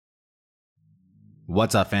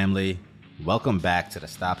What's up, family? Welcome back to the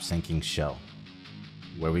Stop Sinking Show,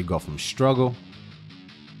 where we go from struggle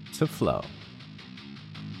to flow.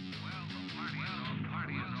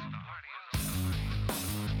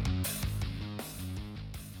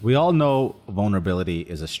 We all know vulnerability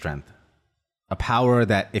is a strength, a power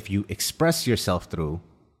that if you express yourself through,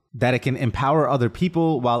 that it can empower other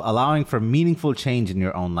people while allowing for meaningful change in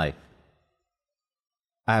your own life.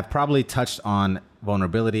 I have probably touched on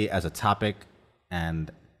vulnerability as a topic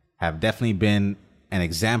and have definitely been an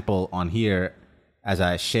example on here as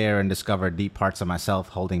I share and discover deep parts of myself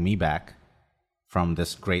holding me back from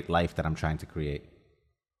this great life that I'm trying to create.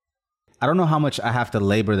 I don't know how much I have to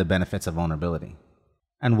labor the benefits of vulnerability.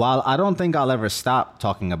 And while I don't think I'll ever stop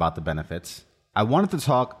talking about the benefits, I wanted to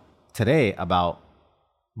talk today about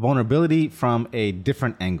vulnerability from a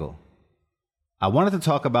different angle. I wanted to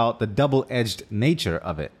talk about the double-edged nature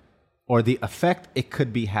of it, or the effect it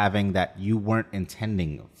could be having that you weren't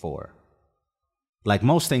intending for. Like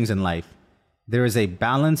most things in life, there is a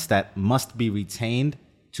balance that must be retained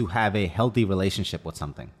to have a healthy relationship with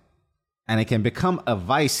something. And it can become a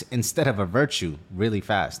vice instead of a virtue really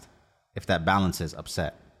fast if that balance is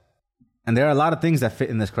upset. And there are a lot of things that fit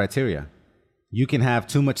in this criteria. You can have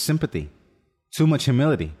too much sympathy, too much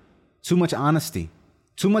humility, too much honesty,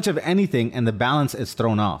 too much of anything, and the balance is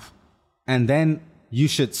thrown off. And then you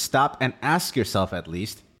should stop and ask yourself at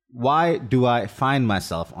least, why do I find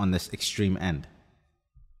myself on this extreme end?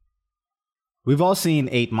 We've all seen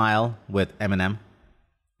 8 Mile with Eminem.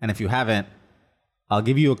 And if you haven't, I'll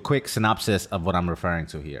give you a quick synopsis of what I'm referring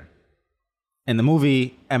to here. In the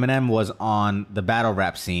movie, Eminem was on the battle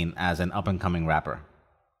rap scene as an up-and-coming rapper.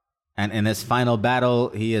 And in his final battle,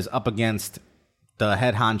 he is up against the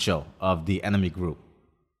head honcho of the enemy group.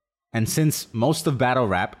 And since most of battle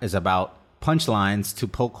rap is about punchlines to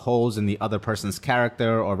poke holes in the other person's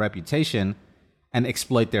character or reputation and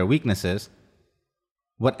exploit their weaknesses,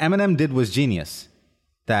 what Eminem did was genius.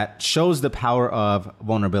 That shows the power of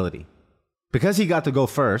vulnerability. Because he got to go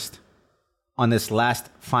first on this last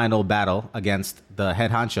final battle against the head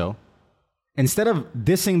honcho, instead of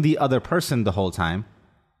dissing the other person the whole time,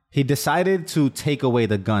 he decided to take away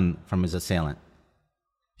the gun from his assailant.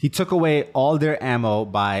 He took away all their ammo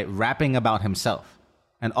by rapping about himself.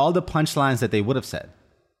 And all the punchlines that they would have said,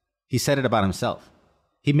 he said it about himself.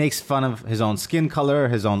 He makes fun of his own skin color,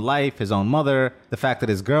 his own life, his own mother, the fact that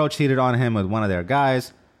his girl cheated on him with one of their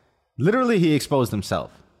guys. Literally, he exposed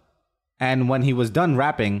himself. And when he was done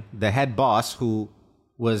rapping, the head boss, who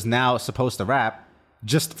was now supposed to rap,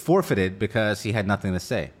 just forfeited because he had nothing to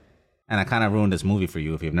say. And I kind of ruined this movie for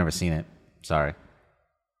you if you've never seen it. Sorry.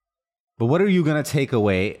 But what are you going to take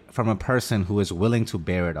away from a person who is willing to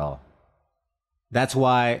bear it all? That's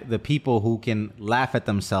why the people who can laugh at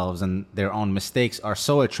themselves and their own mistakes are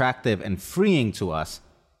so attractive and freeing to us,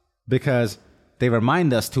 because they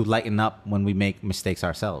remind us to lighten up when we make mistakes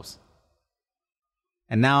ourselves.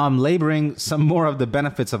 And now I'm laboring some more of the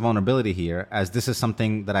benefits of vulnerability here, as this is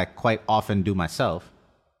something that I quite often do myself.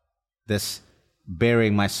 This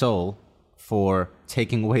bearing my soul for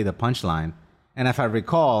taking away the punchline. And if I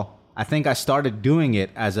recall, I think I started doing it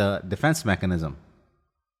as a defense mechanism.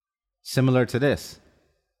 Similar to this.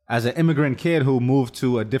 As an immigrant kid who moved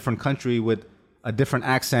to a different country with a different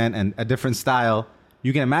accent and a different style,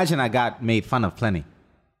 you can imagine I got made fun of plenty.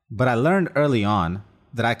 But I learned early on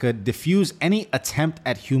that I could diffuse any attempt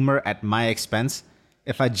at humor at my expense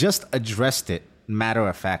if I just addressed it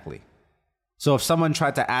matter-of-factly. So if someone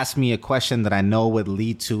tried to ask me a question that I know would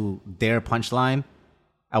lead to their punchline,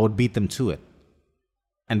 I would beat them to it.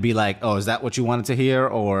 And be like, oh, is that what you wanted to hear?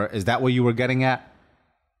 Or is that what you were getting at?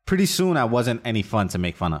 Pretty soon, I wasn't any fun to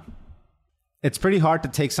make fun of. It's pretty hard to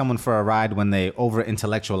take someone for a ride when they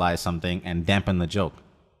over-intellectualize something and dampen the joke.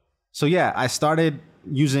 So yeah, I started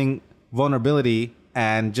using vulnerability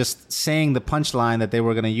and just saying the punchline that they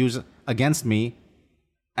were going to use against me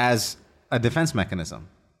as a defense mechanism.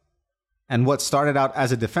 And what started out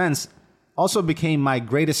as a defense also became my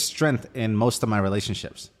greatest strength in most of my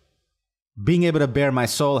relationships. Being able to bare my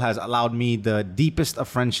soul has allowed me the deepest of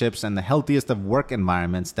friendships and the healthiest of work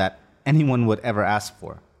environments that anyone would ever ask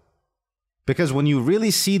for. Because when you really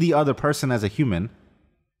see the other person as a human,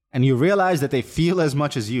 and you realize that they feel as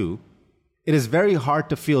much as you, it is very hard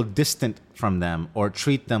to feel distant from them or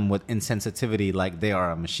treat them with insensitivity like they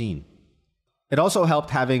are a machine. It also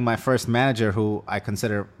helped having my first manager, who I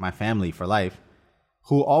consider my family for life,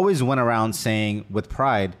 who always went around saying with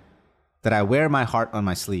pride that I wear my heart on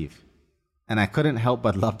my sleeve. And I couldn't help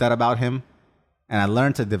but love that about him, and I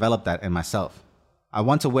learned to develop that in myself. I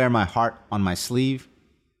want to wear my heart on my sleeve,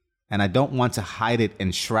 and I don't want to hide it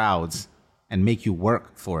in shrouds and make you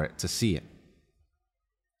work for it to see it.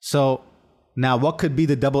 So now what could be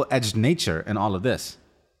the double-edged nature in all of this?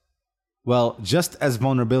 Well, just as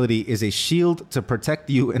vulnerability is a shield to protect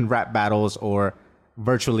you in rap battles or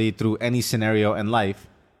virtually through any scenario in life,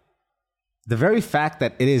 the very fact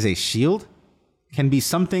that it is a shield can be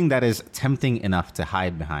something that is tempting enough to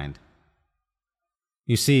hide behind.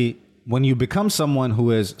 You see, when you become someone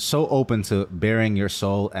who is so open to bearing your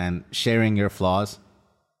soul and sharing your flaws,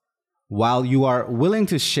 while you are willing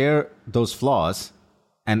to share those flaws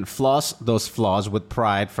and floss those flaws with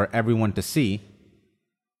pride for everyone to see,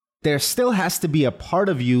 there still has to be a part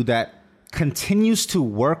of you that continues to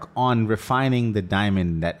work on refining the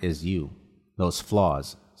diamond that is you, those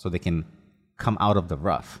flaws, so they can come out of the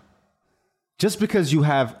rough. Just because you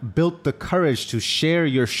have built the courage to share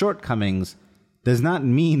your shortcomings does not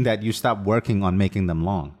mean that you stop working on making them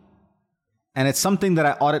long. And it's something that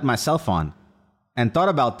I audit myself on and thought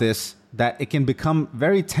about this, that it can become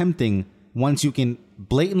very tempting once you can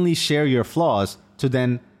blatantly share your flaws to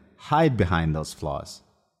then hide behind those flaws.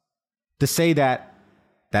 To say that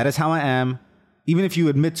is how I am, even if you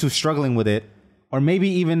admit to struggling with it, or maybe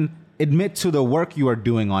even admit to the work you are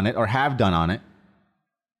doing on it or have done on it,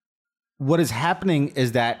 what is happening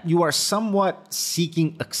is that you are somewhat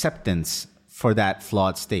seeking acceptance for that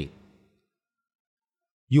flawed state.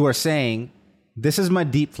 You are saying, this is my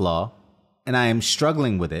deep flaw, and I am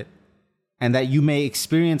struggling with it, and that you may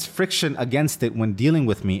experience friction against it when dealing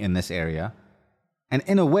with me in this area. And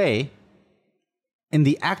in a way, in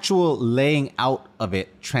the actual laying out of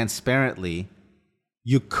it transparently,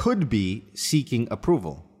 you could be seeking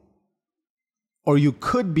approval. Or you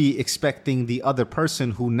could be expecting the other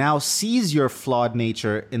person who now sees your flawed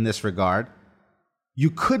nature in this regard, you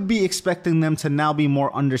could be expecting them to now be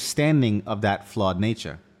more understanding of that flawed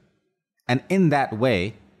nature. And in that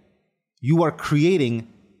way, you are creating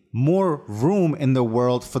more room in the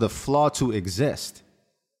world for the flaw to exist.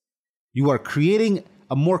 You are creating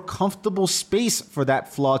a more comfortable space for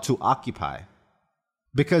that flaw to occupy,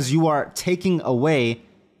 because you are taking away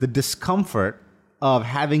the discomfort of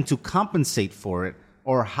having to compensate for it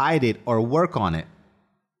or hide it or work on it.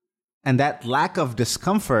 And that lack of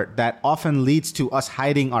discomfort that often leads to us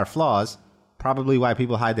hiding our flaws, probably why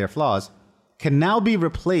people hide their flaws, can now be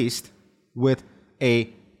replaced with a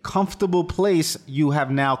comfortable place you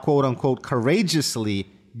have now, quote unquote, courageously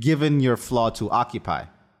given your flaw to occupy.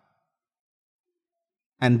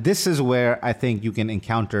 And this is where I think you can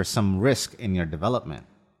encounter some risk in your development,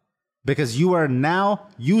 because you are now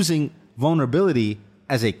using vulnerability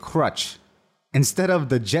as a crutch instead of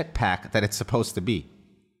the jetpack that it's supposed to be.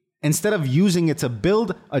 Instead of using it to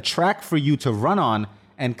build a track for you to run on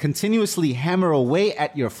and continuously hammer away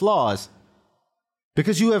at your flaws,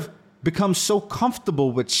 because you have become so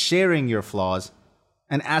comfortable with sharing your flaws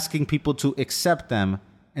and asking people to accept them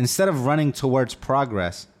instead of running towards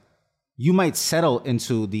progress, you might settle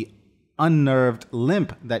into the unnerved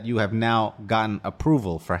limp that you have now gotten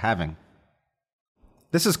approval for having.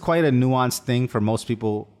 This is quite a nuanced thing for most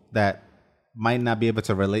people that might not be able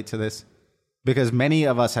to relate to this, because many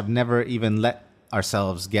of us have never even let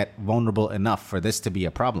ourselves get vulnerable enough for this to be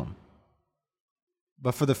a problem.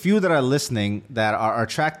 But for the few that are listening that are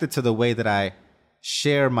attracted to the way that I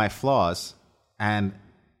share my flaws and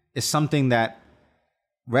is something that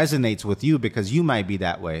resonates with you because you might be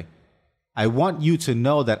that way, I want you to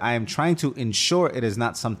know that I am trying to ensure it is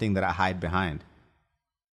not something that I hide behind.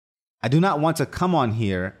 I do not want to come on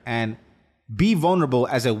here and be vulnerable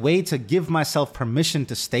as a way to give myself permission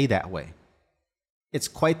to stay that way. It's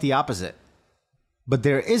quite the opposite. But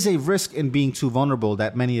there is a risk in being too vulnerable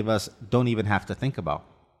that many of us don't even have to think about.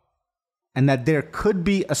 And that there could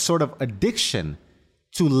be a sort of addiction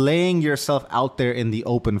to laying yourself out there in the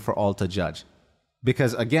open for all to judge.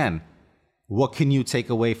 Because again, what can you take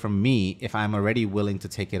away from me if I'm already willing to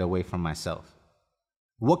take it away from myself?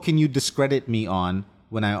 What can you discredit me on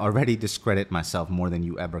when I already discredit myself more than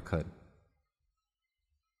you ever could?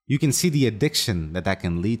 You can see the addiction that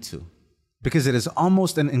can lead to, because it is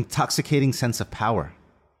almost an intoxicating sense of power.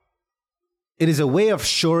 It is a way of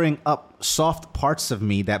shoring up soft parts of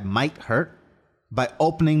me that might hurt by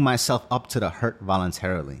opening myself up to the hurt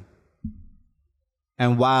voluntarily.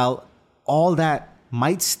 And while all that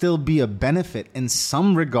might still be a benefit in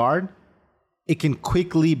some regard, it can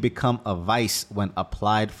quickly become a vice when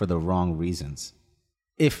applied for the wrong reasons.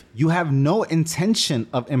 If you have no intention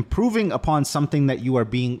of improving upon something that you are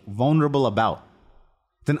being vulnerable about,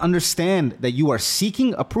 then understand that you are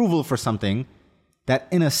seeking approval for something that,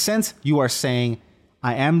 in a sense, you are saying,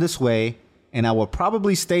 I am this way, and I will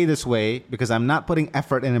probably stay this way because I'm not putting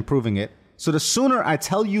effort in improving it. So the sooner I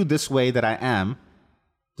tell you this way that I am,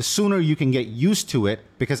 the sooner you can get used to it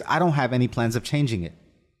because I don't have any plans of changing it.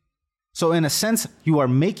 So in a sense, you are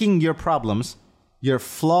making your problems, your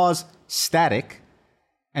flaws static.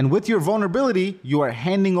 And with your vulnerability, you are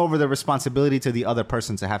handing over the responsibility to the other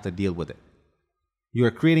person to have to deal with it. You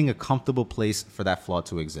are creating a comfortable place for that flaw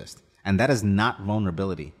to exist. And that is not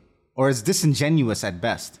vulnerability, or it's disingenuous at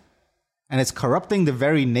best. And it's corrupting the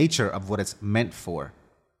very nature of what it's meant for.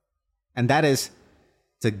 And that is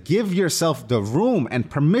to give yourself the room and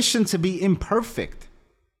permission to be imperfect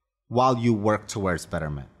while you work towards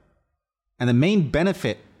betterment. And the main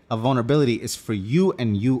benefit of vulnerability is for you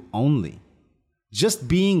and you only. Just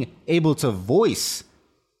being able to voice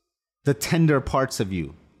the tender parts of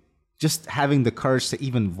you, just having the courage to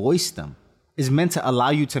even voice them, is meant to allow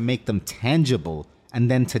you to make them tangible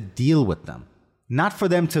and then to deal with them. Not for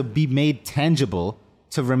them to be made tangible,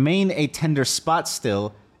 to remain a tender spot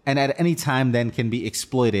still, and at any time then can be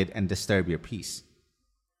exploited and disturb your peace.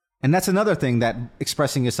 And that's another thing that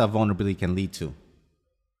expressing yourself vulnerably can lead to.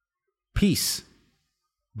 Peace.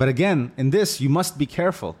 But again, in this, you must be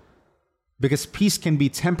careful, because peace can be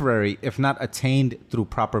temporary if not attained through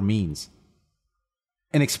proper means.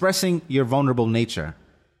 In expressing your vulnerable nature,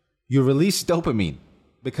 you release dopamine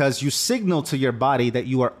because you signal to your body that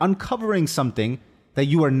you are uncovering something that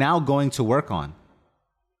you are now going to work on.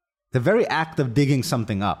 The very act of digging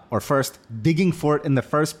something up, or first digging for it in the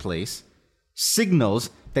first place,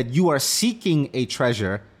 signals that you are seeking a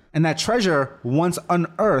treasure, and that treasure, once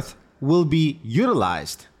unearthed, will be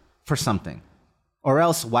utilized for something. Or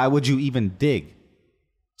else, why would you even dig?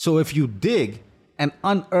 So if you dig and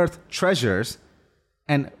unearth treasures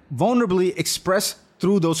and vulnerably express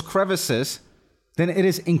through those crevices, then it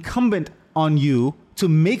is incumbent on you to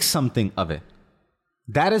make something of it.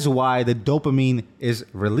 That is why the dopamine is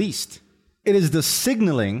released. It is the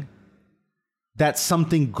signaling that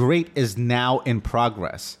something great is now in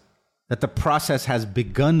progress, that the process has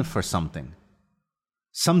begun for something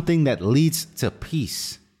that leads to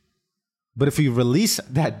peace. But if you release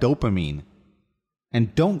that dopamine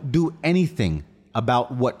and don't do anything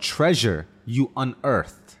about what treasure you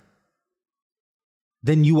unearthed,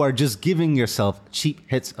 then you are just giving yourself cheap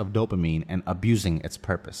hits of dopamine and abusing its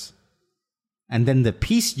purpose. And then the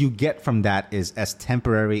peace you get from that is as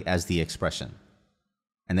temporary as the expression.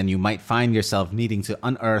 And then you might find yourself needing to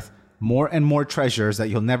unearth more and more treasures that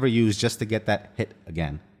you'll never use just to get that hit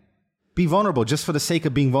again. Be vulnerable just for the sake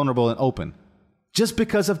of being vulnerable and open. Just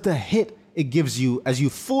because of the hit it gives you as you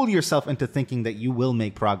fool yourself into thinking that you will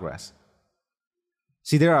make progress.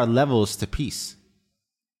 See, there are levels to peace.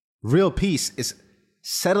 Real peace is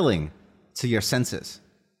settling to your senses.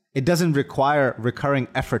 It doesn't require recurring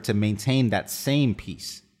effort to maintain that same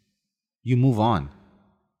peace. You move on.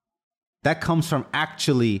 That comes from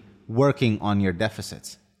actually working on your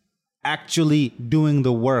deficits, actually doing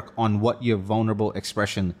the work on what your vulnerable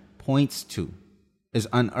expression points to, is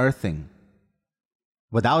unearthing.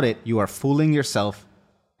 Without it, you are fooling yourself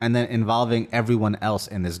and then involving everyone else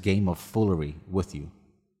in this game of foolery with you.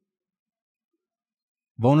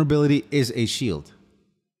 Vulnerability is a shield,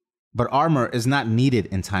 but armor is not needed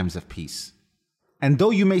in times of peace. And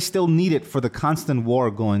though you may still need it for the constant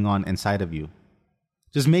war going on inside of you,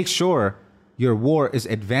 just make sure your war is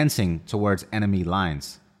advancing towards enemy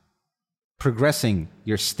lines, progressing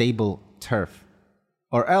your stable turf,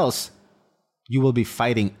 or else you will be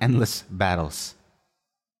fighting endless battles.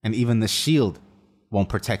 And even the shield won't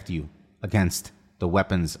protect you against the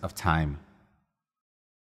weapons of time.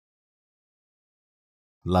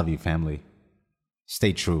 Love you, family.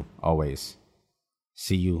 Stay true always.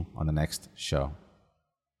 See you on the next show.